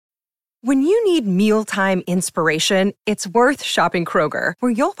When you need mealtime inspiration, it's worth shopping Kroger,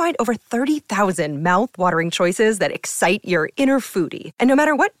 where you'll find over 30,000 mouth-watering choices that excite your inner foodie. And no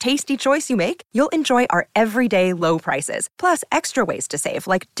matter what tasty choice you make, you'll enjoy our everyday low prices, plus extra ways to save,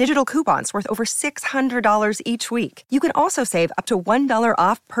 like digital coupons worth over $600 each week. You can also save up to $1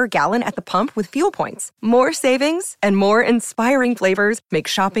 off per gallon at the pump with fuel points. More savings and more inspiring flavors make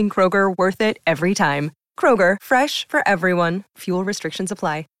shopping Kroger worth it every time. Kroger, fresh for everyone. Fuel restrictions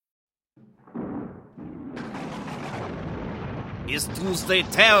apply. Is Tuesday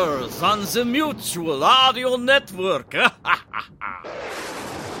Terrors on the Mutual Audio Network.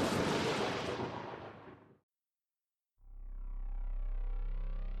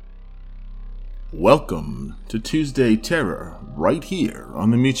 Welcome to Tuesday Terror, right here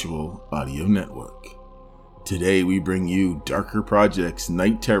on the Mutual Audio Network. Today we bring you Darker Project's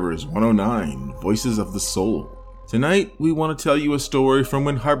Night Terrors 109, Voices of the Soul. Tonight we want to tell you a story from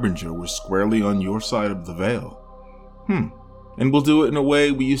when Harbinger was squarely on your side of the veil. And we'll do it in a way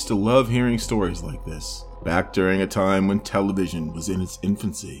we used to love hearing stories like this, back during a time when television was in its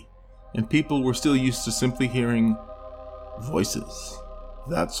infancy, and people were still used to simply hearing voices.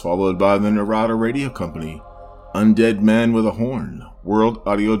 That's followed by the Narada Radio Company, Undead Man with a Horn, World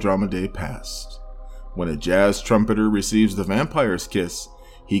Audio Drama Day Past. When a jazz trumpeter receives the vampire's kiss,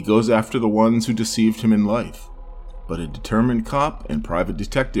 he goes after the ones who deceived him in life. But a determined cop and private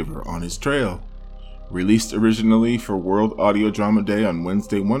detective are on his trail. Released originally for World Audio Drama Day on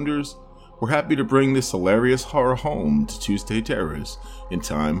Wednesday Wonders, we're happy to bring this hilarious horror home to Tuesday Terrors in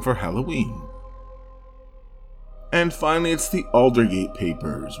time for Halloween. And finally, it's the Aldergate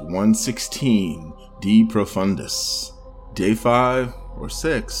Papers, 116, De Profundis. Day 5, or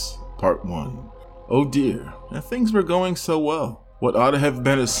 6, Part 1. Oh dear, and things were going so well. What ought to have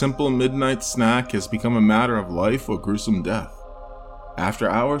been a simple midnight snack has become a matter of life or gruesome death. After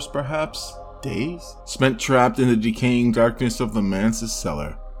hours, perhaps? Days? Spent trapped in the decaying darkness of the manse's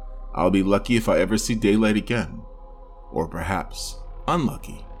cellar. I'll be lucky if I ever see daylight again. Or perhaps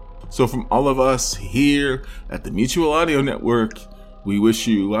unlucky. So from all of us here at the Mutual Audio Network, we wish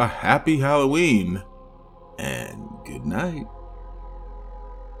you a happy Halloween and good night.